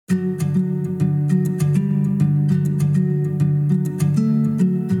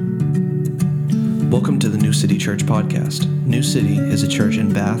Welcome to the New City Church podcast. New City is a church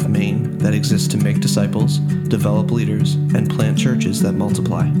in Bath, Maine that exists to make disciples, develop leaders, and plant churches that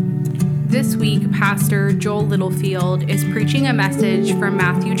multiply. This week, Pastor Joel Littlefield is preaching a message from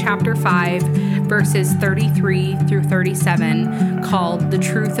Matthew chapter 5, verses 33 through 37, called The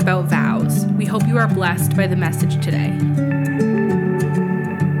Truth About Vows. We hope you are blessed by the message today.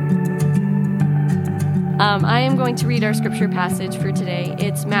 I am going to read our scripture passage for today.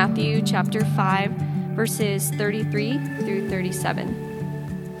 It's Matthew chapter 5, verses 33 through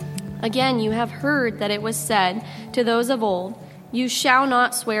 37. Again, you have heard that it was said to those of old, "You shall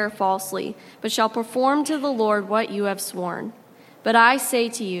not swear falsely, but shall perform to the Lord what you have sworn." But I say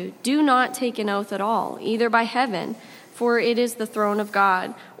to you, do not take an oath at all, either by heaven, for it is the throne of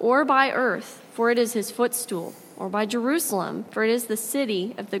God, or by earth, for it is his footstool, or by Jerusalem, for it is the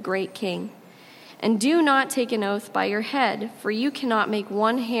city of the great King. And do not take an oath by your head, for you cannot make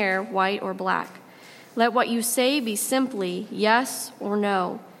one hair white or black. Let what you say be simply yes or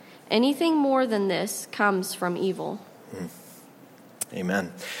no. Anything more than this comes from evil.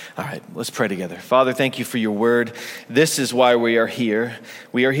 Amen. All right, let's pray together. Father, thank you for your word. This is why we are here.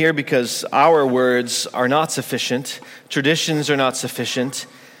 We are here because our words are not sufficient. Traditions are not sufficient.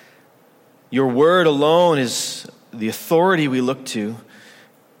 Your word alone is the authority we look to.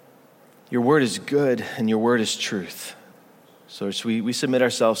 Your word is good and your word is truth. So we submit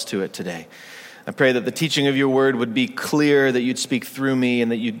ourselves to it today. I pray that the teaching of your word would be clear, that you'd speak through me, and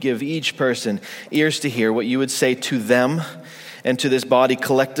that you'd give each person ears to hear what you would say to them and to this body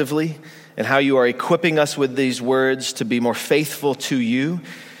collectively, and how you are equipping us with these words to be more faithful to you,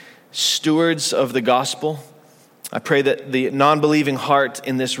 stewards of the gospel. I pray that the non-believing heart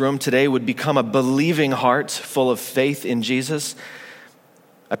in this room today would become a believing heart full of faith in Jesus.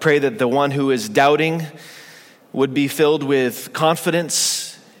 I pray that the one who is doubting would be filled with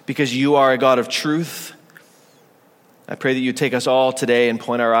confidence because you are a God of truth. I pray that you take us all today and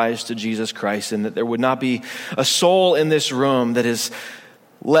point our eyes to Jesus Christ, and that there would not be a soul in this room that is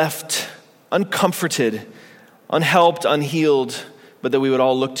left uncomforted, unhelped, unhealed, but that we would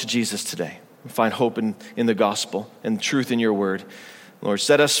all look to Jesus today and find hope in the gospel and truth in your word. Lord,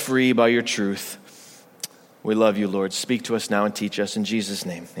 set us free by your truth. We love you, Lord. Speak to us now and teach us in Jesus'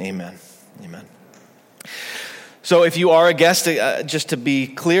 name. Amen. Amen. So if you are a guest, just to be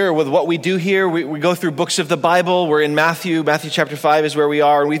clear with what we do here, we go through books of the Bible. We're in Matthew. Matthew chapter 5 is where we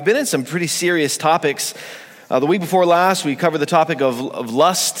are. And we've been in some pretty serious topics. The week before last, we covered the topic of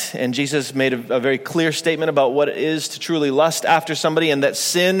lust. And Jesus made a very clear statement about what it is to truly lust after somebody. And that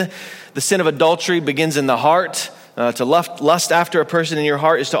sin, the sin of adultery, begins in the heart. To lust after a person in your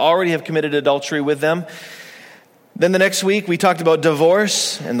heart is to already have committed adultery with them. Then the next week, we talked about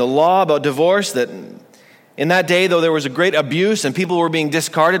divorce and the law about divorce, that in that day, though there was a great abuse and people were being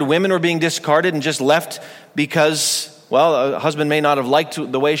discarded, women were being discarded and just left because, well, a husband may not have liked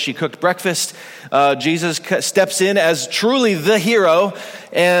the way she cooked breakfast. Jesus steps in as truly the hero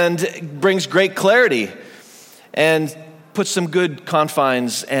and brings great clarity and puts some good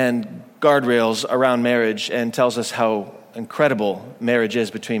confines and guardrails around marriage and tells us how incredible marriage is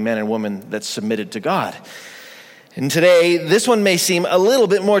between man and woman that's submitted to God. And today, this one may seem a little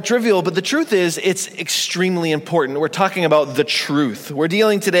bit more trivial, but the truth is it's extremely important. We're talking about the truth. We're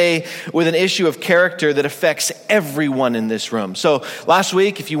dealing today with an issue of character that affects everyone in this room. So last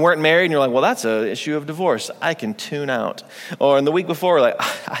week, if you weren't married and you're like, well, that's an issue of divorce, I can tune out. Or in the week before, like,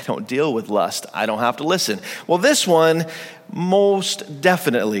 I don't deal with lust, I don't have to listen. Well, this one most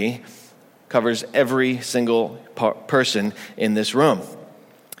definitely covers every single person in this room.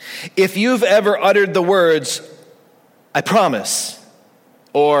 If you've ever uttered the words, I promise,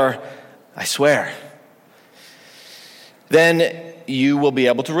 or I swear, then you will be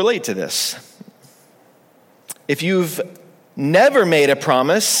able to relate to this. If you've never made a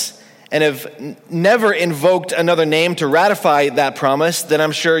promise and have never invoked another name to ratify that promise, then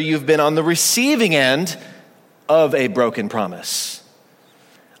I'm sure you've been on the receiving end of a broken promise,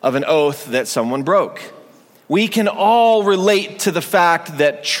 of an oath that someone broke. We can all relate to the fact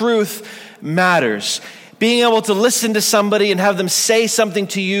that truth matters. Being able to listen to somebody and have them say something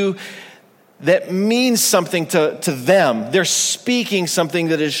to you that means something to them. They're speaking something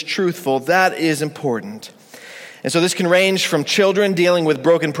that is truthful. That is important. And so this can range from children dealing with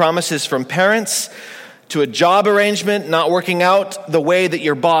broken promises from parents, to a job arrangement not working out the way that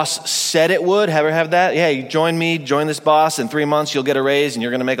your boss said it would. Ever have that? Hey, join this boss. In 3 months, you'll get a raise and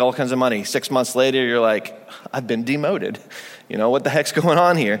you're going to make all kinds of money. 6 months later, you're like, I've been demoted. You know, what the heck's going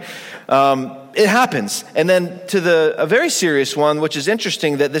on here? It happens. And then to a very serious one, which is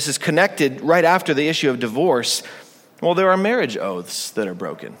interesting that this is connected right after the issue of divorce. Well, there are marriage oaths that are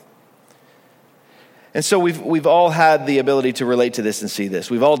broken. And so we've all had the ability to relate to this and see this.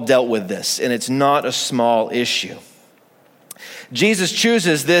 We've all dealt with this, and it's not a small issue. Jesus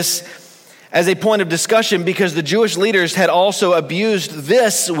chooses this as a point of discussion because the Jewish leaders had also abused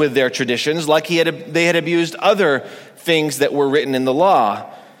this with their traditions, like they had abused other things that were written in the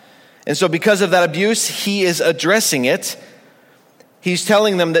law. And so because of that abuse, he is addressing it. He's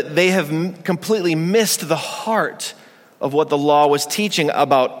telling them that they have completely missed the heart of what the law was teaching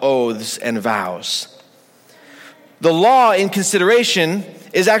about oaths and vows. The law in consideration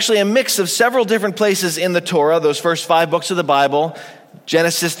is actually a mix of several different places in the Torah, those first 5 books of the Bible,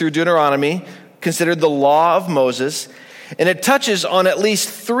 Genesis through Deuteronomy, considered the law of Moses. And it touches on at least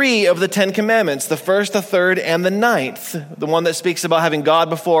 3 of the 10 commandments, the first, the third, and the 9th. The one that speaks about having God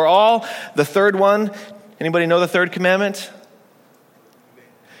before all. The third one, anybody know the third commandment?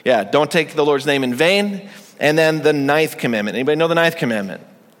 Yeah, don't take the Lord's name in vain. And then the 9th commandment. Anybody know the 9th commandment?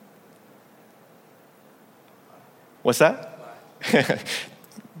 What's that?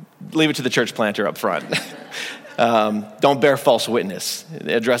 Leave it to the church planter up front. Don't bear false witness,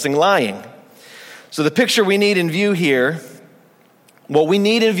 addressing lying. So the picture we need in view here, what we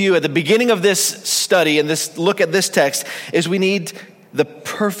need in view at the beginning of this study and this look at this text is we need the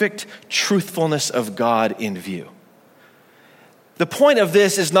perfect truthfulness of God in view. The point of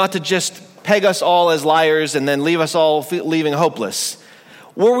this is not to just peg us all as liars and then leave us all leaving hopeless.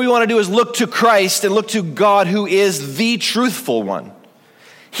 What we want to do is look to Christ and look to God, who is the truthful one.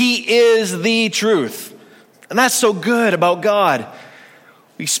 He is the truth. And that's so good about God.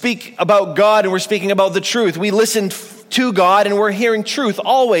 We speak about God and we're speaking about the truth. We listen to God and we're hearing truth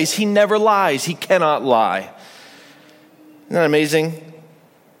always. He never lies. He cannot lie. Isn't that amazing?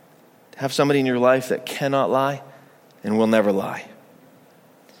 To have somebody in your life that cannot lie and will never lie.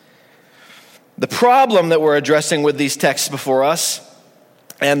 The problem that we're addressing with these texts before us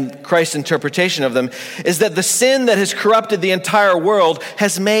and Christ's interpretation of them is that the sin that has corrupted the entire world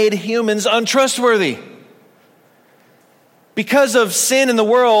has made humans untrustworthy. Because of sin in the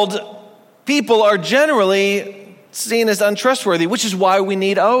world, people are generally seen as untrustworthy, which is why we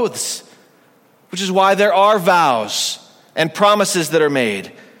need oaths, which is why there are vows and promises that are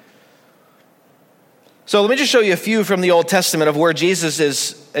made. So let me just show you a few from the Old Testament of where Jesus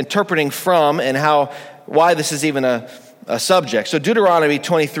is interpreting from and why this is even a subject. So Deuteronomy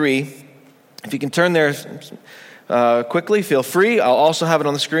 23, if you can turn there quickly, feel free. I'll also have it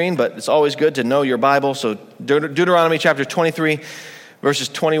on the screen, but it's always good to know your Bible. So Deuteronomy chapter 23, verses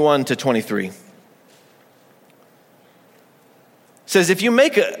 21 to 23. It says, if you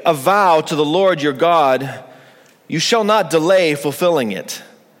make a vow to the Lord your God, you shall not delay fulfilling it.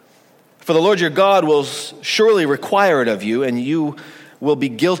 For the Lord your God will surely require it of you, and you will be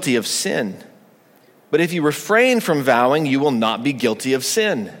guilty of sin. But if you refrain from vowing, you will not be guilty of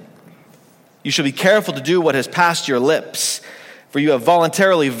sin. You shall be careful to do what has passed your lips, for you have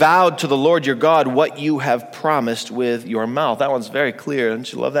voluntarily vowed to the Lord your God what you have promised with your mouth. That one's very clear.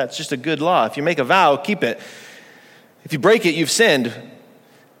 Don't you love that? It's just a good law. If you make a vow, keep it. If you break it, you've sinned.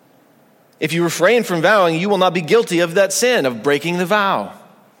 If you refrain from vowing, you will not be guilty of that sin, of breaking the vow.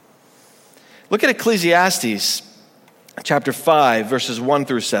 Look at Ecclesiastes chapter 5, verses 1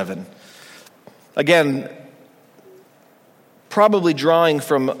 through 7. Again, probably drawing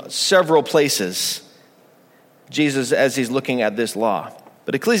from several places, Jesus, as he's looking at this law.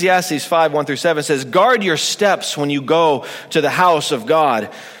 But Ecclesiastes 5, 1 through 7 says, guard your steps when you go to the house of God.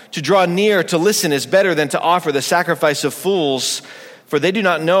 To draw near to listen is better than to offer the sacrifice of fools, for they do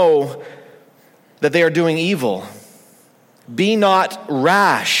not know that they are doing evil. Be not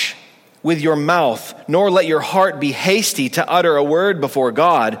rash with your mouth, nor let your heart be hasty to utter a word before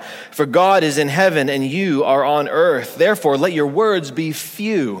God. For God is in heaven and you are on earth. Therefore, let your words be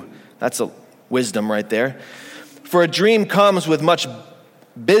few. That's a wisdom right there. For a dream comes with much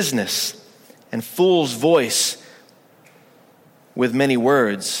business, and fool's voice with many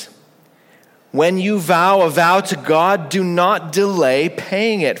words. When you vow a vow to God, do not delay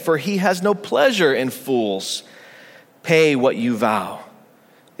paying it, for he has no pleasure in fools. Pay what you vow.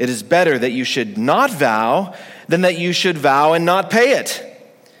 It is better that you should not vow than that you should vow and not pay it.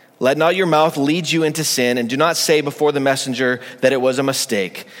 Let not your mouth lead you into sin, and do not say before the messenger that it was a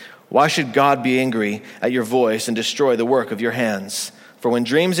mistake. Why should God be angry at your voice and destroy the work of your hands? For when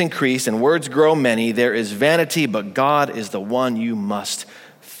dreams increase and words grow many, there is vanity, but God is the one you must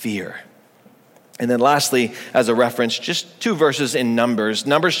fear. And then lastly, as a reference, just 2 verses in Numbers.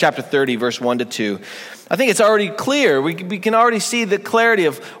 Numbers chapter 30, verse 1 to 2. I think it's already clear. We can already see the clarity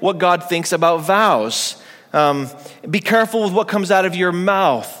of what God thinks about vows. Be careful with what comes out of your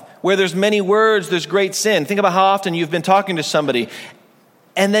mouth. Where there's many words, there's great sin. Think about how often you've been talking to somebody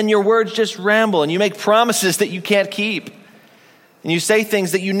and then your words just ramble, and you make promises that you can't keep. And you say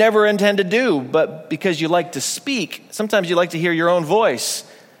things that you never intend to do, but because you like to speak, sometimes you like to hear your own voice.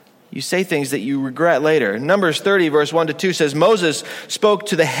 You say things that you regret later. Numbers 30, verse 1-2 says, Moses spoke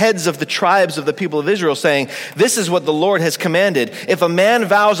to the heads of the tribes of the people of Israel, saying, "This is what the Lord has commanded. If a man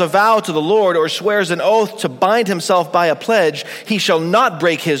vows a vow to the Lord or swears an oath to bind himself by a pledge, he shall not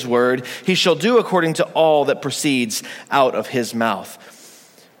break his word. He shall do according to all that proceeds out of his mouth."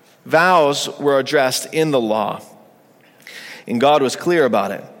 Vows were addressed in the law, and God was clear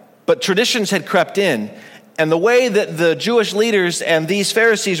about it. But traditions had crept in, and the way that the Jewish leaders and these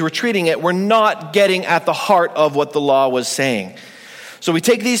Pharisees were treating it were not getting at the heart of what the law was saying. So we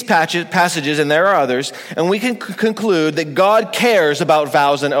take these passages, and there are others, and we can conclude that God cares about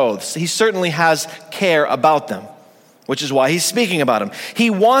vows and oaths. He certainly has care about them, which is why he's speaking about them. He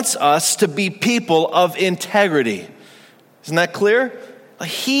wants us to be people of integrity. Isn't that clear?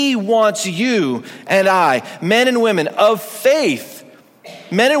 He wants you and I, men and women of faith,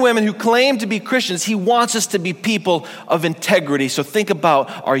 men and women who claim to be Christians, he wants us to be people of integrity. So think about,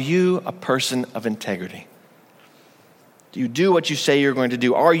 are you a person of integrity? Do you do what you say you're going to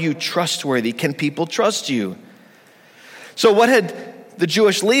do? Are you trustworthy? Can people trust you? So what had the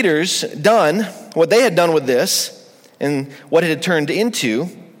Jewish leaders done, what they had done with this, and what it had turned into,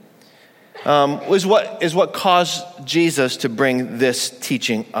 is what caused Jesus to bring this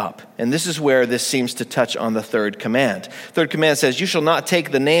teaching up. And this is where this seems to touch on the third command. Third command says, "You shall not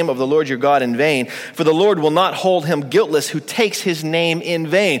take the name of the Lord your God in vain, for the Lord will not hold him guiltless who takes his name in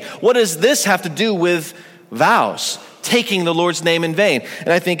vain." What does this have to do with vows? Taking the Lord's name in vain.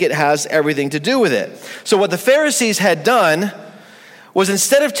 And I think it has everything to do with it. So what the Pharisees had done was,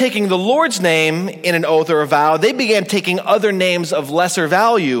 instead of taking the Lord's name in an oath or a vow, they began taking other names of lesser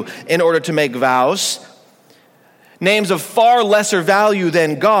value in order to make vows, names of far lesser value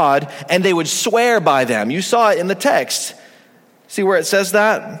than God, and they would swear by them. You saw it in the text. See where it says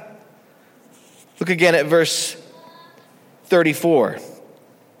that? Look again at verse 34.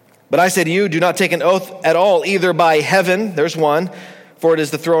 "But I say to you, do not take an oath at all, either by heaven," there's one, "for it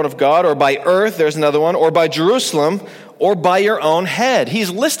is the throne of God, or by earth," there's another one, "or by Jerusalem, or by your own head."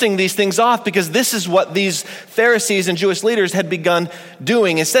 He's listing these things off because this is what these Pharisees and Jewish leaders had begun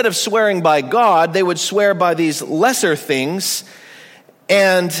doing. Instead of swearing by God, they would swear by these lesser things,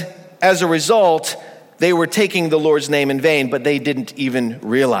 and as a result, they were taking the Lord's name in vain, but they didn't even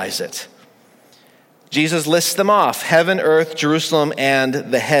realize it. Jesus lists them off: heaven, earth, Jerusalem, and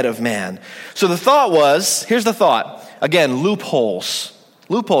the head of man. So the thought was, here's the thought, again, loopholes.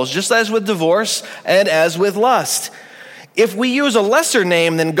 Loopholes, just as with divorce and as with lust. If we use a lesser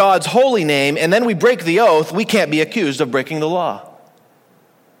name than God's holy name and then we break the oath, we can't be accused of breaking the law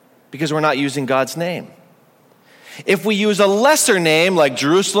because we're not using God's name. If we use a lesser name like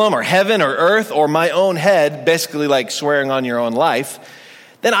Jerusalem or heaven or earth or my own head, basically like swearing on your own life,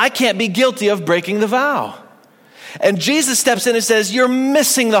 then I can't be guilty of breaking the vow. And Jesus steps in and says, you're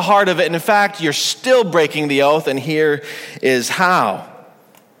missing the heart of it. And in fact, you're still breaking the oath, and here is how.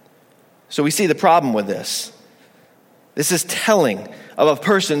 So we see the problem with this. This is telling of a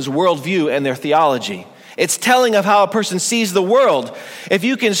person's worldview and their theology. It's telling of how a person sees the world. If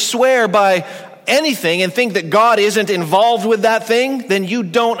you can swear by anything and think that God isn't involved with that thing, then you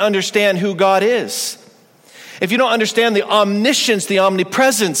don't understand who God is. If you don't understand the omniscience, the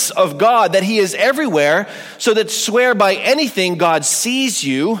omnipresence of God, that he is everywhere, so that swear by anything God sees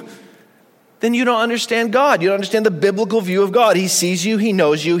you, then you don't understand God. You don't understand the biblical view of God. He sees you, he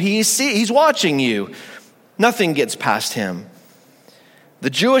knows you, he's watching you. Nothing gets past him. The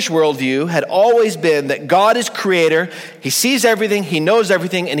Jewish worldview had always been that God is creator, he sees everything, he knows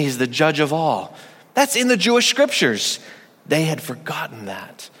everything, and he's the judge of all. That's in the Jewish scriptures. They had forgotten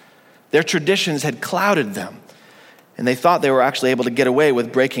that. Their traditions had clouded them, and they thought they were actually able to get away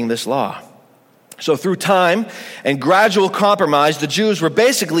with breaking this law. So through time and gradual compromise, the Jews were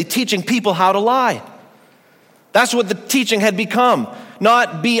basically teaching people how to lie. That's what the teaching had become.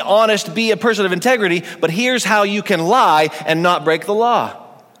 Not be honest, be a person of integrity, but here's how you can lie and not break the law.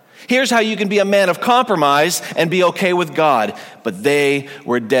 Here's how you can be a man of compromise and be okay with God. But they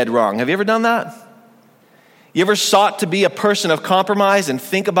were dead wrong. Have you ever done that? You ever sought to be a person of compromise and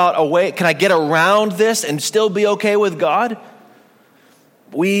think about a way, can I get around this and still be okay with God?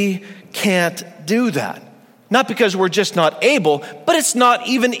 We can't do that. Not because we're just not able, but it's not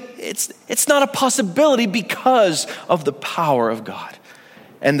a possibility because of the power of God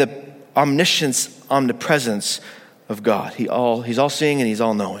and the omniscience, omnipresence of God. He's all seeing and he's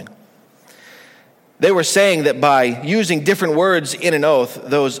all knowing. They were saying that by using different words in an oath,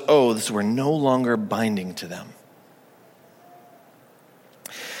 those oaths were no longer binding to them.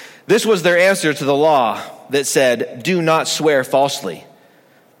 This was their answer to the law that said, do not swear falsely.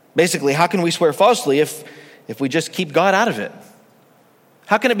 Basically, how can we swear falsely if we just keep God out of it?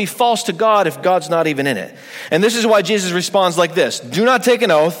 How can it be false to God if God's not even in it? And this is why Jesus responds like this. Do not take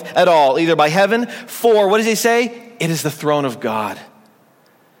an oath at all, either by heaven, for, what does he say? It is the throne of God.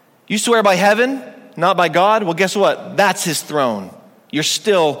 You swear by heaven, not by God? Well, guess what? That's his throne. You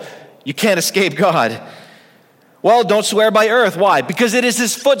can't escape God. Well, don't swear by earth. Why? Because it is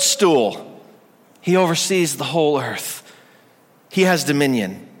his footstool. He oversees the whole earth. He has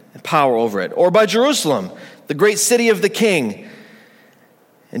dominion and power over it. Or by Jerusalem, the great city of the king.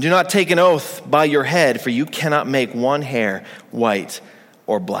 And do not take an oath by your head, for you cannot make one hair white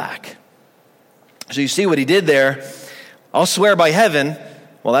or black. So you see what he did there. I'll swear by heaven.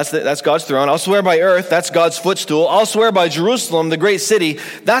 Well, that's God's throne. I'll swear by earth. That's God's footstool. I'll swear by Jerusalem, the great city.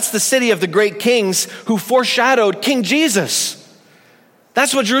 That's the city of the great kings who foreshadowed King Jesus.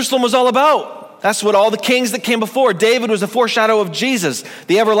 That's what Jerusalem was all about. That's what all the kings that came before. David was a foreshadow of Jesus,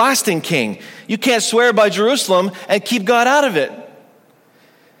 the everlasting king. You can't swear by Jerusalem and keep God out of it.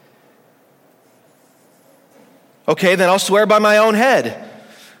 Okay, then I'll swear by my own head.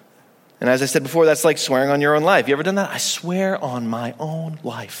 And as I said before, that's like swearing on your own life. You ever done that? I swear on my own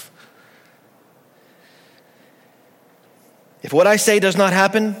life. If what I say does not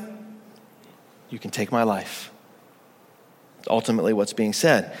happen, you can take my life. It's ultimately what's being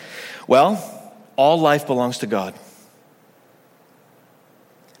said. Well, all life belongs to God.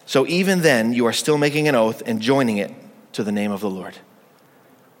 So even then, you are still making an oath and joining it to the name of the Lord.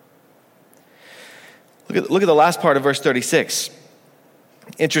 Look at the last part of verse 36.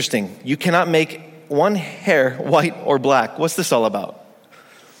 Interesting. You cannot make one hair white or black. What's this all about?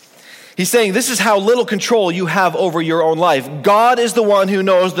 He's saying this is how little control you have over your own life. God is the one who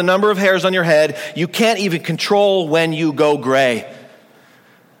knows the number of hairs on your head. You can't even control when you go gray.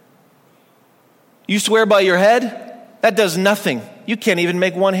 You swear by your head? That does nothing. You can't even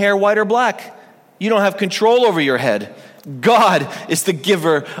make one hair white or black. You don't have control over your head. God is the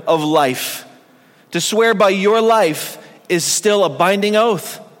giver of life. To swear by your life is still a binding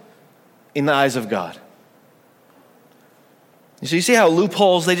oath in the eyes of God. So you see how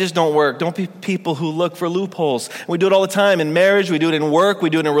loopholes, they just don't work. Don't be people who look for loopholes. We do it all the time in marriage. We do it in work. We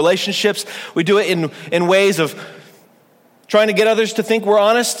do it in relationships. We do it in ways of trying to get others to think we're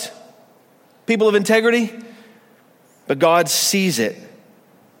honest, people of integrity. But God sees it.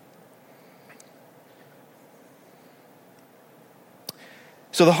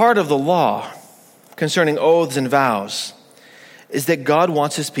 So the heart of the law concerning oaths and vows is that God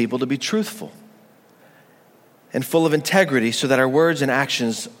wants his people to be truthful and full of integrity so that our words and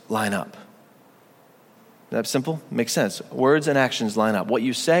actions line up. That simple? Makes sense. Words and actions line up. What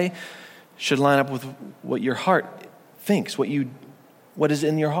you say should line up with what your heart thinks, what is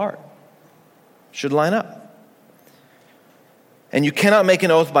in your heart should line up. And you cannot make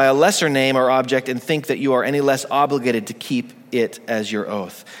an oath by a lesser name or object and think that you are any less obligated to keep it as your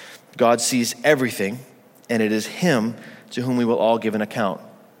oath. God sees everything, and it is him to whom we will all give an account.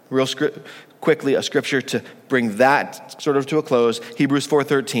 Quickly, a scripture to bring that sort of to a close. Hebrews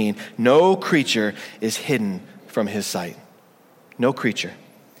 4:13. No creature is hidden from his sight. No creature.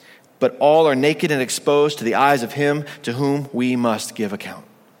 But all are naked and exposed to the eyes of him to whom we must give account.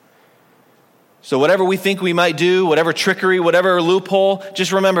 So whatever we think we might do, whatever trickery, whatever loophole,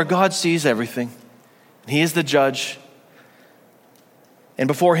 just remember God sees everything. He is the judge. And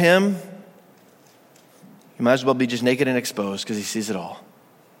before him, you might as well be just naked and exposed because he sees it all.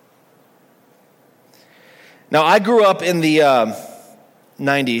 Now, I grew up in the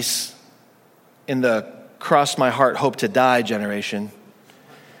 90s in the cross my heart, hope to die generation.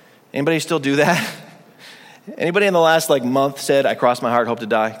 Anybody still do that? Anybody in the last month said, I cross my heart, hope to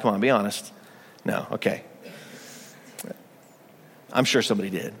die? Come on, be honest. No, okay. I'm sure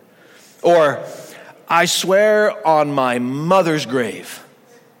somebody did. Or, I swear on my mother's grave.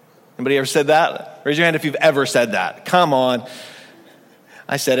 Anybody ever said that? Raise your hand if you've ever said that. Come on.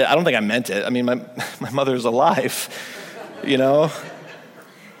 I said it. I don't think I meant it. I mean, my mother's alive, you know.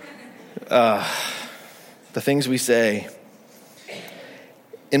 The things we say.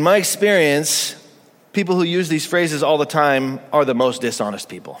 In my experience, people who use these phrases all the time are the most dishonest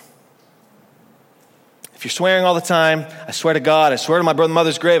people. If you're swearing all the time, I swear to God, I swear to my brother and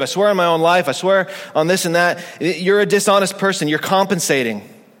mother's grave, I swear on my own life, I swear on this and that, you're a dishonest person. You're compensating.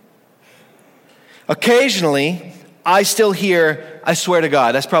 Occasionally, I still hear, I swear to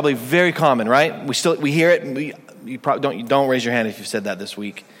God. That's probably very common, right? We hear it. You probably don't raise your hand if you've said that this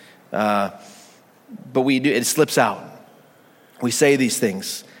week. But we do. It slips out. We say these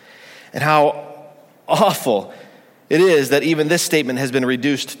things. And how awful it is that even this statement has been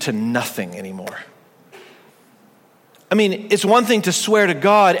reduced to nothing anymore. I mean, it's one thing to swear to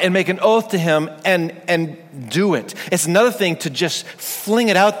God and make an oath to him and do it. It's another thing to just fling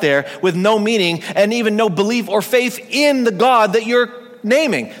it out there with no meaning and even no belief or faith in the God that you're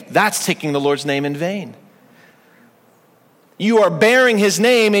naming. That's taking the Lord's name in vain. You are bearing his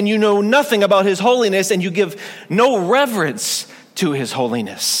name and you know nothing about his holiness and you give no reverence to his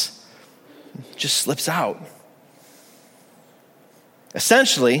holiness. It just slips out.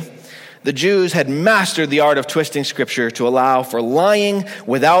 Essentially, the Jews had mastered the art of twisting Scripture to allow for lying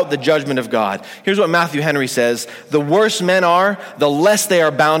without the judgment of God. Here's what Matthew Henry says: the worse men are, the less they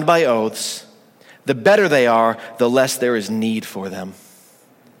are bound by oaths. The better they are, the less there is need for them.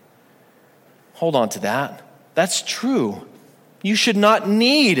 Hold on to that. That's true. You should not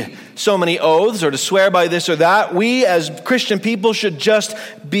need so many oaths or to swear by this or that. We as Christian people should just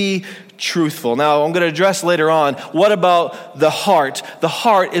be truthful. Now, I'm going to address later on, what about the heart? The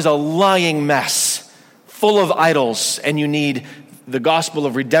heart is a lying mess, full of idols, and you need the gospel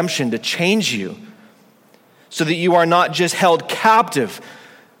of redemption to change you so that you are not just held captive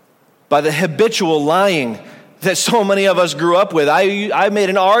by the habitual lying that so many of us grew up with. I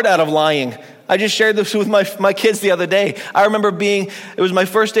made an art out of lying. I just shared this with my kids the other day. I remember it was my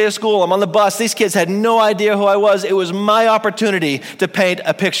first day of school. I'm on the bus. These kids had no idea who I was. It was my opportunity to paint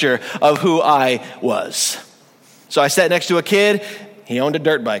a picture of who I was. So I sat next to a kid. He owned a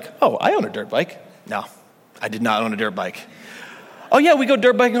dirt bike. Oh, I own a dirt bike. No, I did not own a dirt bike. Oh yeah, we go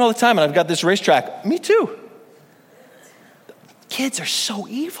dirt biking all the time and I've got this racetrack. Me too. Kids are so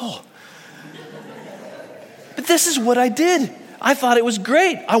evil. But this is what I did. I thought it was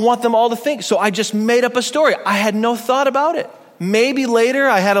great. I want them all to think. So I just made up a story. I had no thought about it. Maybe later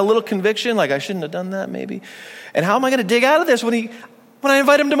I had a little conviction, like I shouldn't have done that maybe. And how am I going to dig out of this when I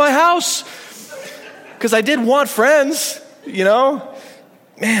invite him to my house? Because I did want friends, you know?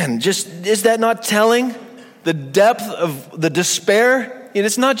 Man, is that not telling the depth of the despair? And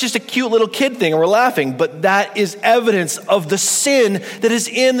it's not just a cute little kid thing and we're laughing, but that is evidence of the sin that is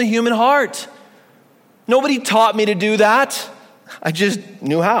in the human heart. Nobody taught me to do that. I just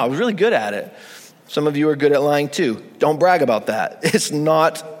knew how. I was really good at it. Some of you are good at lying too. Don't brag about that. It's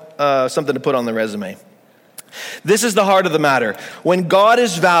not something to put on the resume. This is the heart of the matter. When God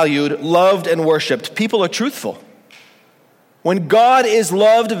is valued, loved, and worshiped, people are truthful. When God is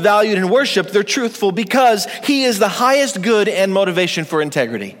loved, valued, and worshiped, they're truthful because he is the highest good and motivation for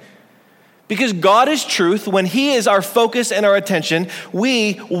integrity. Because God is truth, when he is our focus and our attention,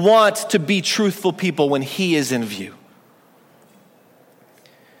 we want to be truthful people when he is in view.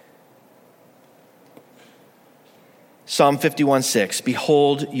 Psalm 51:6,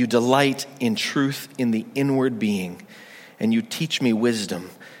 behold, you delight in truth in the inward being, and you teach me wisdom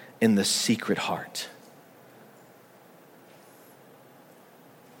in the secret heart.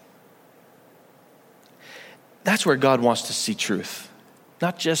 That's where God wants to see truth,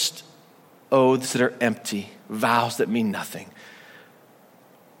 not just oaths that are empty, vows that mean nothing.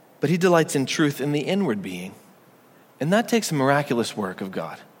 But he delights in truth in the inward being, and that takes a miraculous work of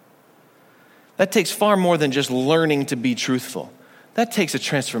God. That takes far more than just learning to be truthful. That takes a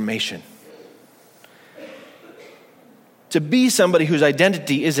transformation. To be somebody whose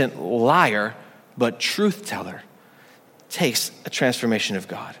identity isn't liar, but truth teller, takes a transformation of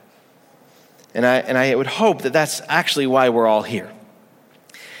God. And I would hope that that's actually why we're all here.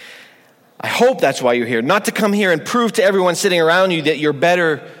 I hope that's why you're here. Not to come here and prove to everyone sitting around you that you're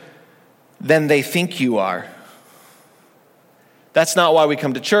better than they think you are. That's not why we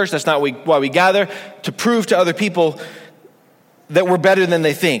come to church. That's not why we gather, to prove to other people that we're better than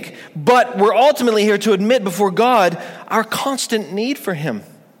they think. But we're ultimately here to admit before God our constant need for him.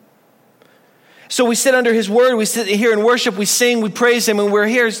 So we sit under his word, we sit here and worship, we sing, we praise him, and we're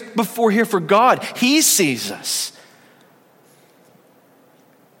here for God. He sees us.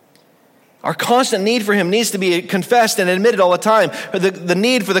 Our constant need for him needs to be confessed and admitted all the time. The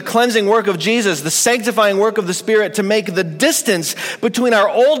need for the cleansing work of Jesus, the sanctifying work of the Spirit to make the distance between our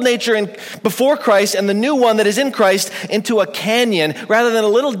old nature and before Christ and the new one that is in Christ into a canyon rather than a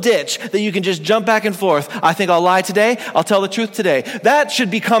little ditch that you can just jump back and forth. I think I'll lie today. I'll tell the truth today. That should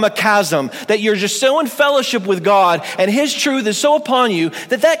become a chasm, that you're just so in fellowship with God and his truth is so upon you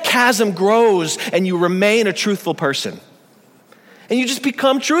that chasm grows and you remain a truthful person. And you just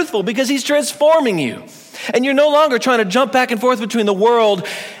become truthful because he's transforming you. And you're no longer trying to jump back and forth between the world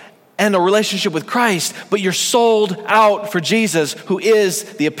and a relationship with Christ, but you're sold out for Jesus, who is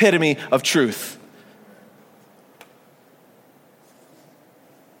the epitome of truth.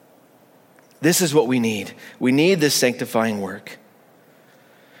 This is what we need. We need this sanctifying work.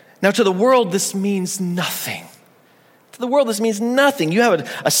 Now, to the world, this means nothing. the world, this means nothing. You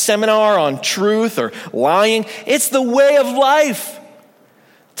have a seminar on truth or lying. It's the way of life.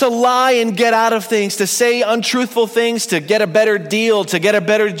 To lie and get out of things, to say untruthful things, to get a better deal, to get a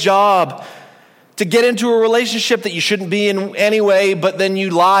better job, to get into a relationship that you shouldn't be in anyway, but then you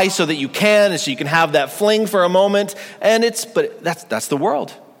lie so that you can, and so you can have that fling for a moment. But that's the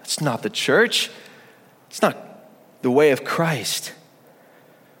world. It's not the church. It's not the way of Christ.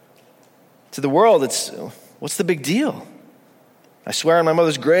 To the world, it's, what's the big deal? I swear on my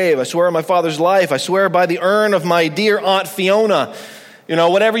mother's grave. I swear on my father's life. I swear by the urn of my dear Aunt Fiona.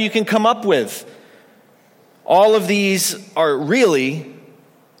 Whatever you can come up with. All of these are really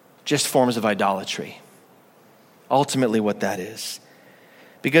just forms of idolatry. Ultimately what that is.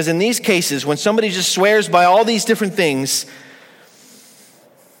 Because in these cases, when somebody just swears by all these different things,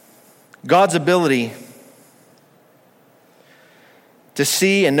 God's ability to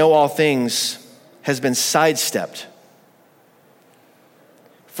see and know all things has been sidestepped.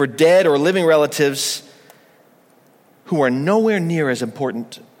 For dead or living relatives who are nowhere near as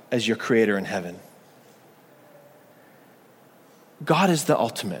important as your Creator in heaven. God is the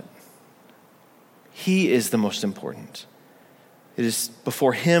ultimate. He is the most important. It is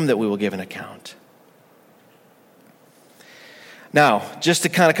before Him that we will give an account. Now, just to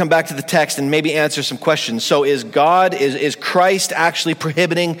kind of come back to the text and maybe answer some questions. So is Christ actually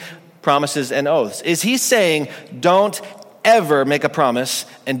prohibiting promises and oaths? Is He saying, don't ever make a promise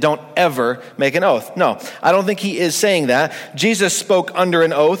and don't ever make an oath? No, I don't think He is saying that. Jesus spoke under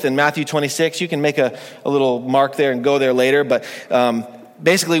an oath in Matthew 26. You can make a little mark there and go there later. But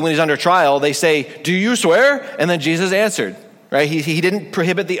basically when He's under trial, they say, do you swear? And then Jesus answered. Right? He didn't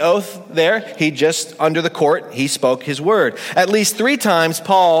prohibit the oath there. He just, under the court, He spoke His word. At least 3 times,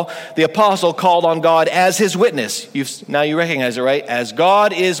 Paul, the apostle, called on God as His witness. Now you recognize it, right? As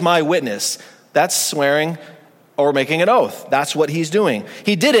God is my witness. That's swearing or making an oath. That's what he's doing.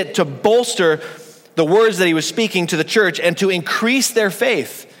 He did it to bolster the words that he was speaking to the church and to increase their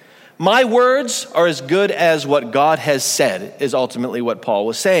faith. My words are as good as what God has said, is ultimately what Paul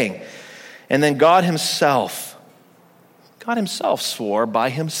was saying. And then God himself swore by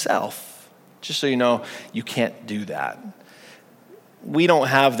Himself. Just so you know, you can't do that. We don't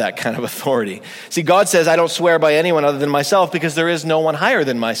have that kind of authority. See, God says, I don't swear by anyone other than myself because there is no one higher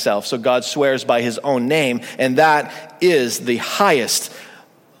than myself. So God swears by His own name, and that is the highest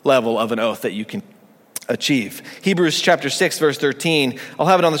level of an oath that you can achieve. Hebrews chapter 6, verse 13. I'll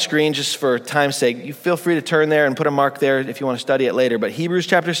have it on the screen just for time's sake. You feel free to turn there and put a mark there if you want to study it later. But Hebrews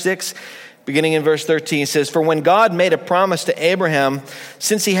chapter 6, beginning in verse 13, says, For when God made a promise to Abraham,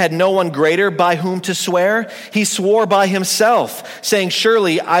 since he had no one greater by whom to swear, he swore by himself, saying,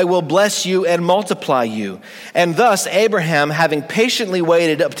 Surely I will bless you and multiply you. And thus Abraham, having patiently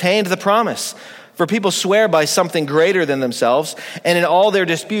waited, obtained the promise. For people swear by something greater than themselves, and in all their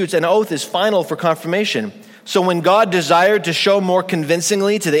disputes, an oath is final for confirmation. So when God desired to show more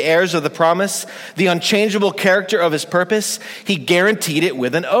convincingly to the heirs of the promise the unchangeable character of His purpose, He guaranteed it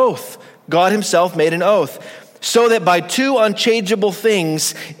with an oath. God Himself made an oath, so that by 2 unchangeable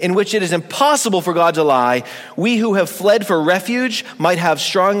things in which it is impossible for God to lie, we who have fled for refuge might have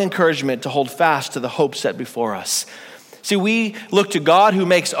strong encouragement to hold fast to the hope set before us. See, we look to God who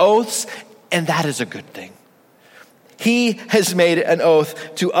makes oaths, and that is a good thing. He has made an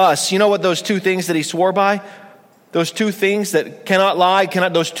oath to us. You know what those 2 things that He swore by? Those 2 things that cannot lie,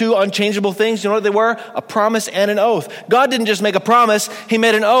 those 2 unchangeable things, you know what they were? A promise and an oath. God didn't just make a promise, He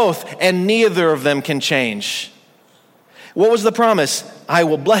made an oath, and neither of them can change. What was the promise? I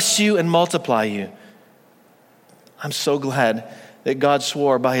will bless you and multiply you. I'm so glad that God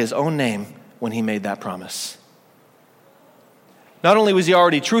swore by His own name when He made that promise. Not only was He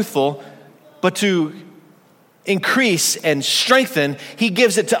already truthful, but to increase and strengthen, He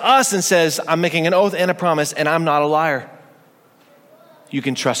gives it to us and says, I'm making an oath and a promise, and I'm not a liar. You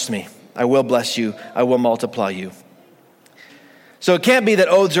can trust me. I will bless you. I will multiply you. So it can't be that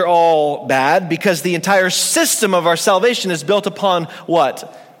oaths are all bad, because the entire system of our salvation is built upon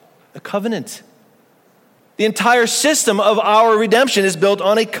what? A covenant. The entire system of our redemption is built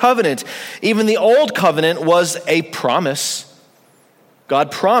on a covenant. Even the old covenant was a promise. God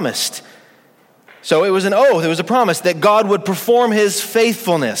promised. So it was an oath, it was a promise that God would perform His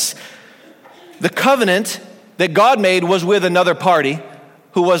faithfulness. The covenant that God made was with another party.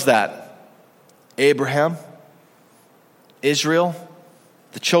 Who was that? Abraham, Israel,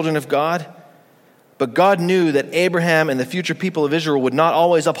 the children of God. But God knew that Abraham and the future people of Israel would not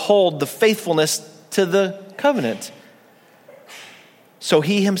always uphold the faithfulness to the covenant. So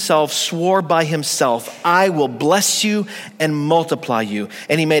he himself swore by himself, I will bless you and multiply you.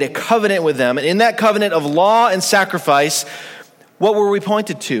 And he made a covenant with them. And in that covenant of law and sacrifice, what were we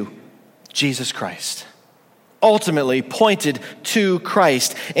pointed to? Jesus Christ. Ultimately pointed to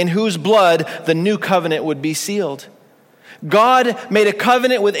Christ, in whose blood the new covenant would be sealed. God made a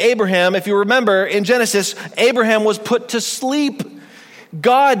covenant with Abraham. If you remember in Genesis, Abraham was put to sleep.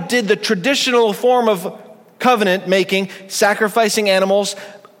 God did the traditional form of covenant making, sacrificing animals,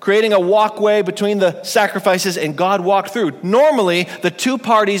 creating a walkway between the sacrifices, and God walked through. Normally, the two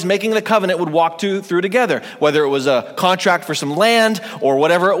parties making the covenant would walk through together, whether it was a contract for some land or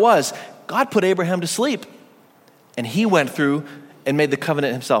whatever it was. God put Abraham to sleep, and he went through and made the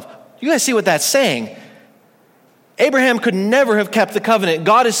covenant himself. You guys see what that's saying? Abraham could never have kept the covenant.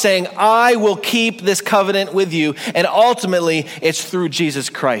 God is saying, I will keep this covenant with you, and ultimately, it's through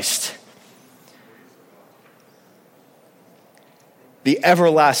Jesus Christ. The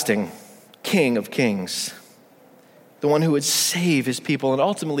everlasting King of Kings, the one who would save his people and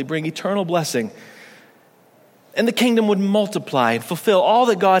ultimately bring eternal blessing. And the kingdom would multiply and fulfill all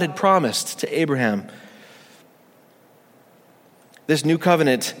that God had promised to Abraham. This new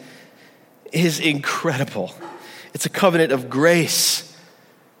covenant is incredible. It's a covenant of grace,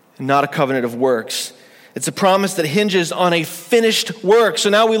 not a covenant of works. It's a promise that hinges on a finished work.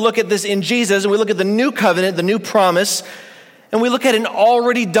 So now we look at this in Jesus, and we look at the new covenant, the new promise, and we look at an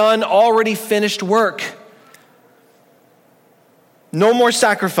already done, already finished work. No more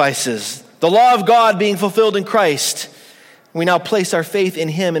sacrifices. The law of God being fulfilled in Christ. We now place our faith in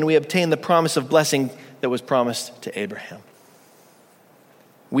him, and we obtain the promise of blessing that was promised to Abraham.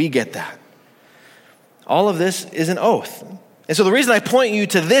 We get that. All of this is an oath. And so the reason I point you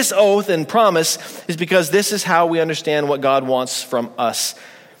to this oath and promise is because this is how we understand what God wants from us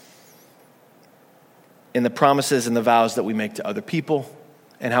in the promises and the vows that we make to other people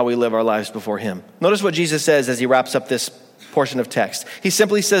and how we live our lives before him. Notice what Jesus says as he wraps up this portion of text. He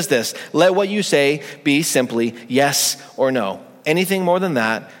simply says this, let what you say be simply yes or no. Anything more than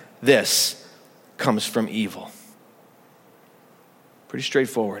that, this comes from evil. Pretty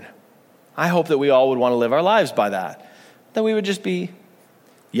straightforward. I hope that we all would want to live our lives by that. That we would just be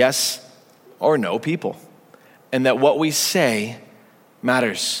yes or no people. And that what we say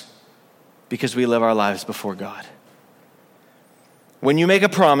matters because we live our lives before God. When you make a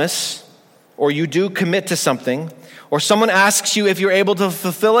promise or you do commit to something or someone asks you if you're able to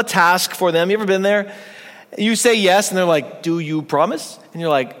fulfill a task for them, you ever been there? You say yes and they're like, do you promise? And you're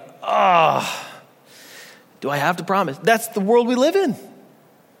like, do I have to promise? That's the world we live in.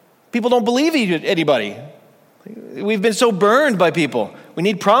 People don't believe anybody. We've been so burned by people. We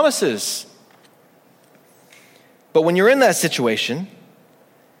need promises. But when you're in that situation,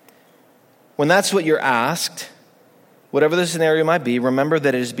 when that's what you're asked, whatever the scenario might be, remember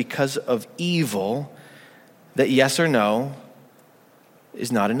that it is because of evil that yes or no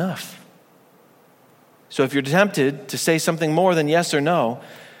is not enough. So if you're tempted to say something more than yes or no,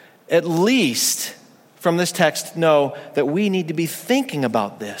 at least from this text know that we need to be thinking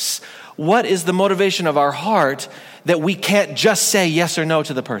about this. What is the motivation of our heart that we can't just say yes or no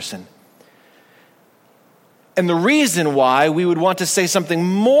to the person? And the reason why we would want to say something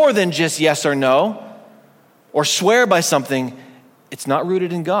more than just yes or no, or swear by something, it's not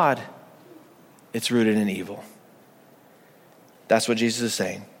rooted in God. It's rooted in evil. That's what Jesus is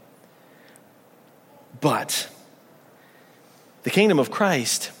saying. But the kingdom of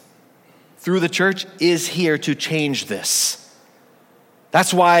Christ, through the church, is here to change this.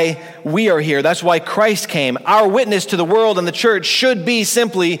 That's why we are here. That's why Christ came. Our witness to the world and the church should be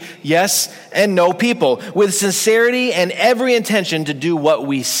simply yes and no people, with sincerity and every intention to do what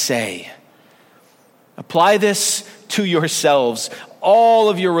we say. Apply this to yourselves, all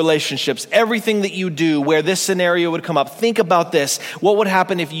of your relationships, everything that you do where this scenario would come up. Think about this. What would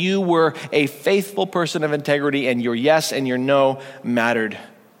happen if you were a faithful person of integrity and your yes and your no mattered?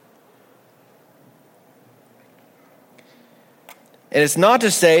 And it's not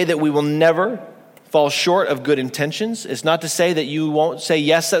to say that we will never fall short of good intentions. It's not to say that you won't say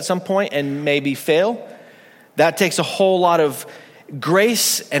yes at some point and maybe fail. That takes a whole lot of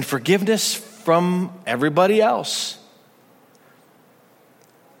grace and forgiveness from everybody else.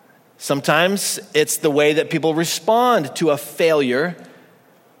 Sometimes it's the way that people respond to a failure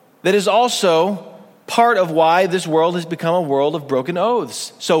that is also part of why this world has become a world of broken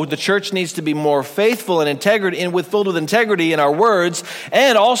oaths. So the church needs to be more faithful and filled with integrity in our words,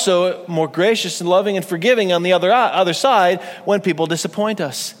 and also more gracious and loving and forgiving on the other side when people disappoint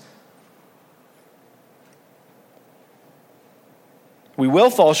us. We will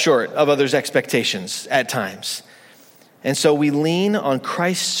fall short of others' expectations at times. And so we lean on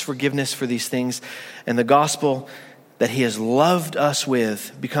Christ's forgiveness for these things, and the gospel that he has loved us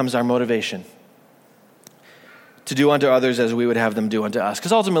with becomes our motivation to do unto others as we would have them do unto us.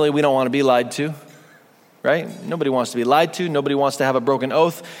 Because ultimately, we don't want to be lied to, right? Nobody wants to be lied to. Nobody wants to have a broken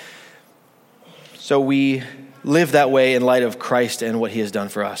oath. So we live that way in light of Christ and what he has done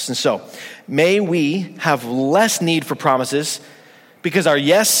for us. And so, may we have less need for promises because our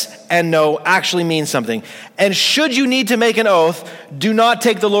yes and no actually mean something. And should you need to make an oath, do not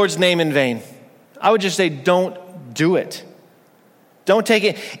take the Lord's name in vain. I would just say, don't do it. Don't take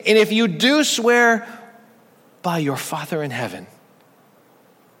it. And if you do swear by your Father in heaven,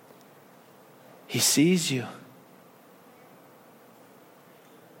 he sees you.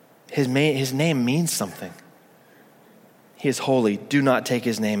 His name means something. He is holy. Do not take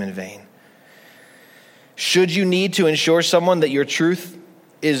his name in vain. Should you need to ensure someone that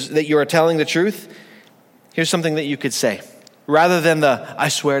that you are telling the truth, here's something that you could say. Rather than I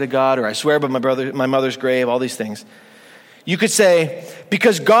swear to God, or I swear by my mother's grave, all these things. You could say,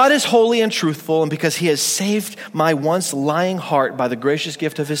 because God is holy and truthful, and because he has saved my once lying heart by the gracious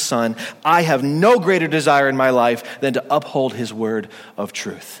gift of his Son, I have no greater desire in my life than to uphold his word of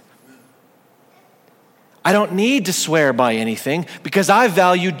truth. I don't need to swear by anything because I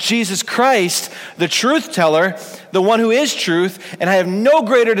value Jesus Christ, the truth teller, the one who is truth, and I have no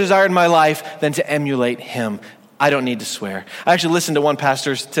greater desire in my life than to emulate him. I don't need to swear. I actually listened to one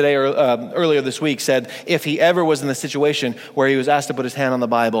pastor today or earlier this week said if he ever was in the situation where he was asked to put his hand on the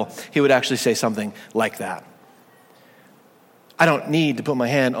Bible, he would actually say something like that. I don't need to put my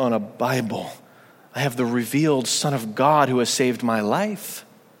hand on a Bible. I have the revealed Son of God who has saved my life.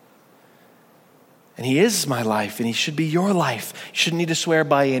 And he is my life, and he should be your life. You shouldn't need to swear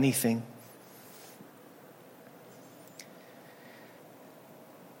by anything.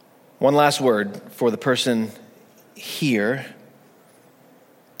 One last word for the person here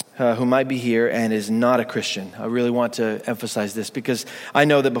who might be here and is not a Christian. I really want to emphasize this because I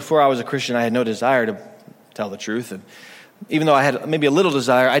know that before I was a Christian, I had no desire to tell the truth. And even though I had maybe a little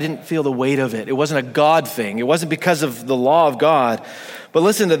desire, I didn't feel the weight of it. It wasn't a God thing. It wasn't because of the law of God. But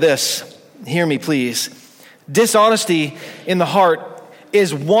listen to this. Hear me, please. Dishonesty in the heart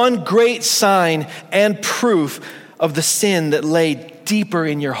is one great sign and proof of the sin that lay deeper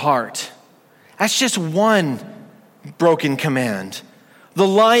in your heart. That's just one broken command. The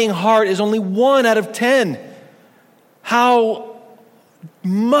lying heart is only 1 out of 10. How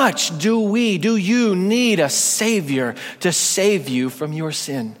much do you need a Savior to save you from your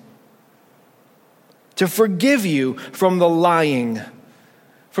sin? To forgive you from the lying,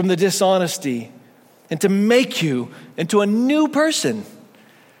 from the dishonesty, and to make you into a new person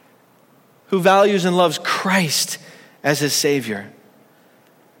who values and loves Christ as his Savior.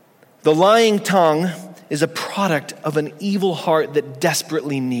 The lying tongue is a product of an evil heart that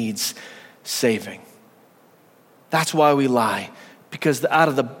desperately needs saving. That's why we lie, because out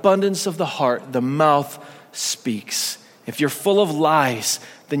of the abundance of the heart, the mouth speaks. If you're full of lies,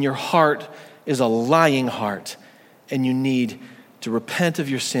 then your heart is a lying heart, and you need to repent of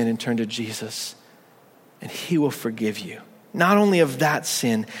your sin and turn to Jesus, and he will forgive you. Not only of that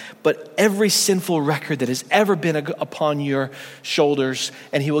sin, but every sinful record that has ever been upon your shoulders,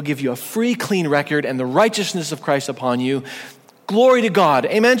 and he will give you a free, clean record and the righteousness of Christ upon you. Glory to God.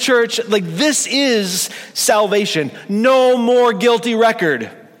 Amen, church? Like, this is salvation. No more guilty record.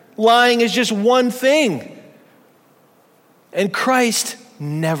 Lying is just one thing. And Christ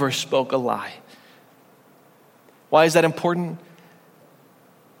never spoke a lie. Why is that important?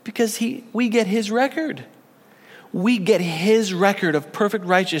 Because we get his record. We get his record of perfect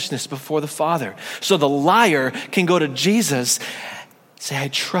righteousness before the Father. So the liar can go to Jesus, say, I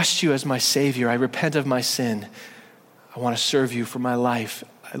trust you as my Savior. I repent of my sin. I want to serve you for my life.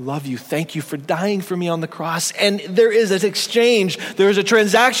 I love you. Thank you for dying for me on the cross. And there is an exchange. There is a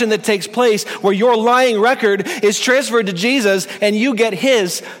transaction that takes place where your lying record is transferred to Jesus and you get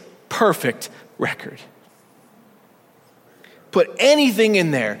his perfect record. Put anything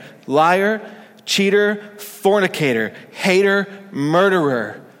in there, liar, cheater, fornicator, hater,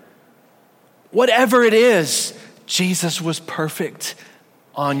 murderer, whatever it is, Jesus was perfect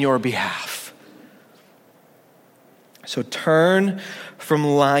on your behalf. So turn from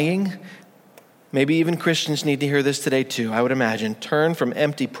lying. Maybe even Christians need to hear this today too, I would imagine. Turn from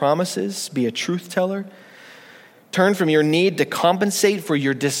empty promises, be a truth teller. Turn from your need to compensate for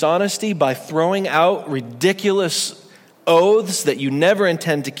your dishonesty by throwing out ridiculous oaths that you never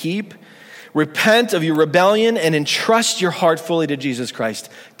intend to keep. Repent of your rebellion and entrust your heart fully to Jesus Christ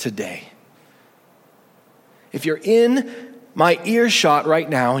today. If you're in my earshot right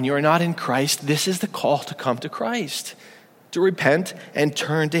now and you're not in Christ, this is the call to come to Christ. to repent and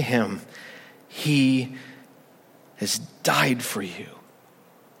turn to him. He has died for you,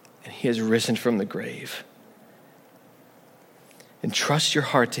 and he has risen from the grave. Entrust your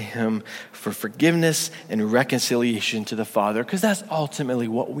heart to him for forgiveness and reconciliation to the Father, because that's ultimately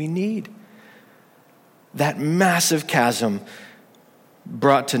what we need. That massive chasm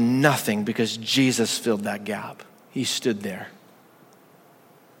brought to nothing because Jesus filled that gap. He stood there.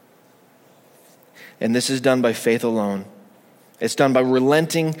 And this is done by faith alone. It's done by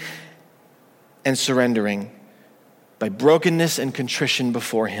relenting and surrendering, by brokenness and contrition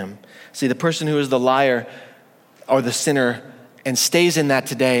before him. See, the person who is the liar or the sinner and stays in that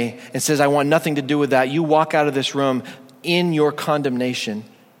today and says, I want nothing to do with that, you walk out of this room in your condemnation.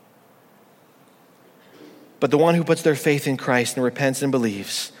 But the one who puts their faith in Christ and repents and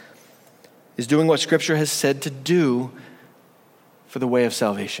believes is doing what Scripture has said to do for the way of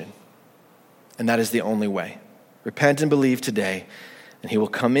salvation. And that is the only way. Repent and believe today, and he will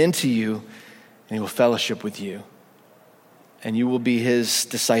come into you, and he will fellowship with you. And you will be his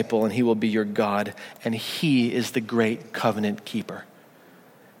disciple, and he will be your God, and he is the great covenant keeper.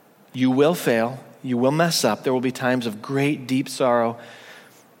 You will fail. You will mess up. There will be times of great, deep sorrow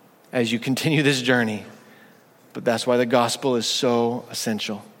as you continue this journey. But that's why the gospel is so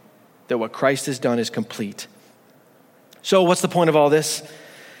essential, that what Christ has done is complete. So what's the point of all this?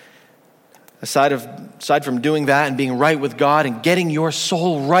 Aside from doing that and being right with God and getting your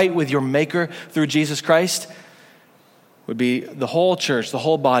soul right with your Maker through Jesus Christ, would be the whole church, the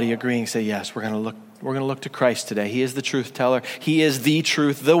whole body agreeing, say, yes, we're going to look to Christ today. He is the truth teller. He is the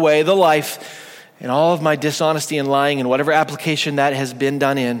truth, the way, the life. And all of my dishonesty and lying and whatever application that has been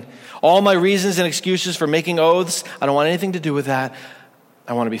done in, all my reasons and excuses for making oaths, I don't want anything to do with that.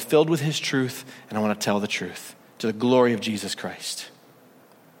 I want to be filled with his truth, and I want to tell the truth to the glory of Jesus Christ.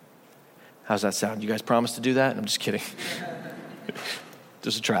 How's that sound? You guys promise to do that? I'm just kidding.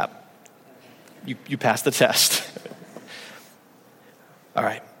 Just a trap. You passed the test. All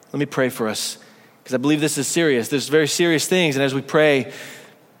right, let me pray for us, because I believe this is serious. There's very serious things, and as we pray,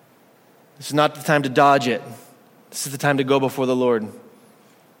 this is not the time to dodge it. This is the time to go before the Lord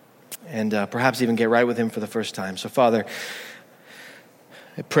and perhaps even get right with him for the first time. So, Father,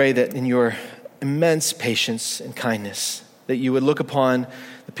 I pray that in your immense patience and kindness, that you would look upon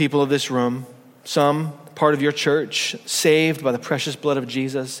the people of this room, some part of your church, saved by the precious blood of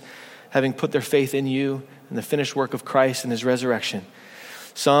Jesus, having put their faith in you and the finished work of Christ and his resurrection.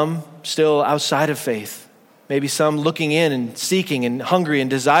 Some still outside of faith. Maybe some looking in and seeking and hungry and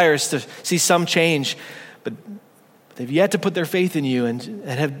desirous to see some change. But they've yet to put their faith in you and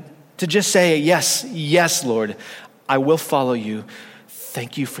have to just say, yes, yes, Lord, I will follow you.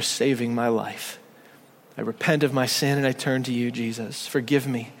 Thank you for saving my life. I repent of my sin and I turn to you, Jesus. Forgive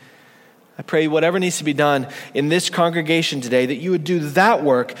me. I pray whatever needs to be done in this congregation today, that you would do that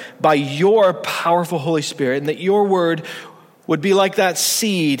work by your powerful Holy Spirit, and that your word would be like that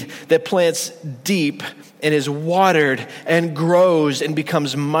seed that plants deep and is watered and grows and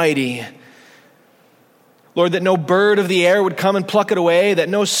becomes mighty. Lord, that no bird of the air would come and pluck it away, that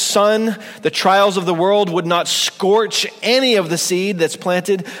no sun, the trials of the world would not scorch any of the seed that's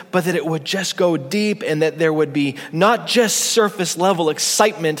planted, but that it would just go deep, and that there would be not just surface level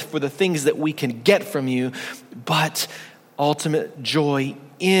excitement for the things that we can get from you, but ultimate joy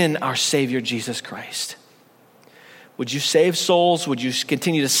in our Savior, Jesus Christ. Would you save souls? Would you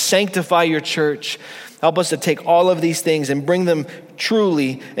continue to sanctify your church? Help us to take all of these things and bring them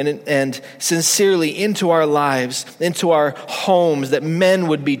truly and sincerely into our lives, into our homes, that men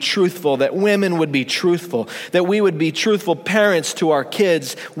would be truthful, that women would be truthful, that we would be truthful parents to our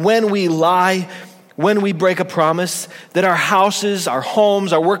kids when we lie, when we break a promise, that our houses, our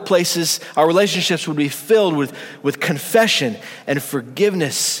homes, our workplaces, our relationships would be filled with confession and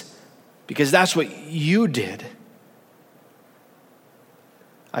forgiveness, because that's what you did.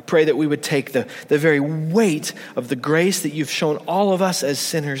 I pray that we would take the very weight of the grace that you've shown all of us as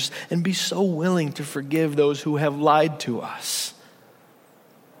sinners and be so willing to forgive those who have lied to us.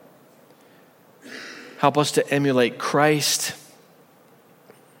 Help us to emulate Christ.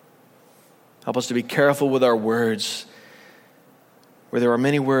 Help us to be careful with our words. Where there are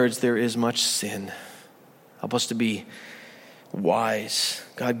many words, there is much sin. Help us to be wise.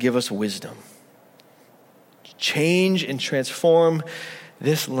 God, give us wisdom. Change and transform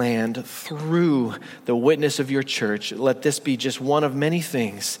this land through the witness of your church. Let this be just one of many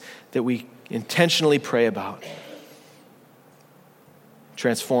things that we intentionally pray about.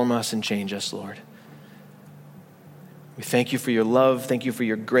 Transform us and change us, Lord. We thank you for your love. Thank you for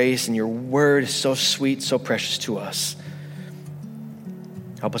your grace, and your word is so sweet, so precious to us.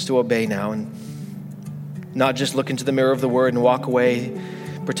 Help us to obey now and not just look into the mirror of the word and walk away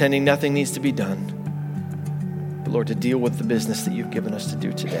pretending nothing needs to be done, but Lord, to deal with the business that you've given us to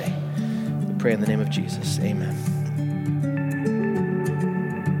do today. We pray in the name of Jesus. Amen.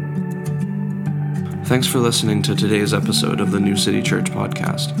 Thanks for listening to today's episode of the New City Church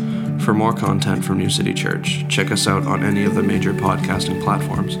podcast. For more content from New City Church, check us out on any of the major podcasting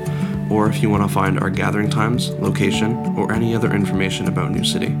platforms. Or if you want to find our gathering times, location, or any other information about New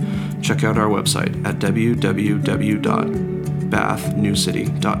City, check out our website at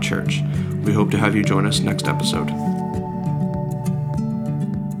www.bathnewcity.church. We hope to have you join us next episode.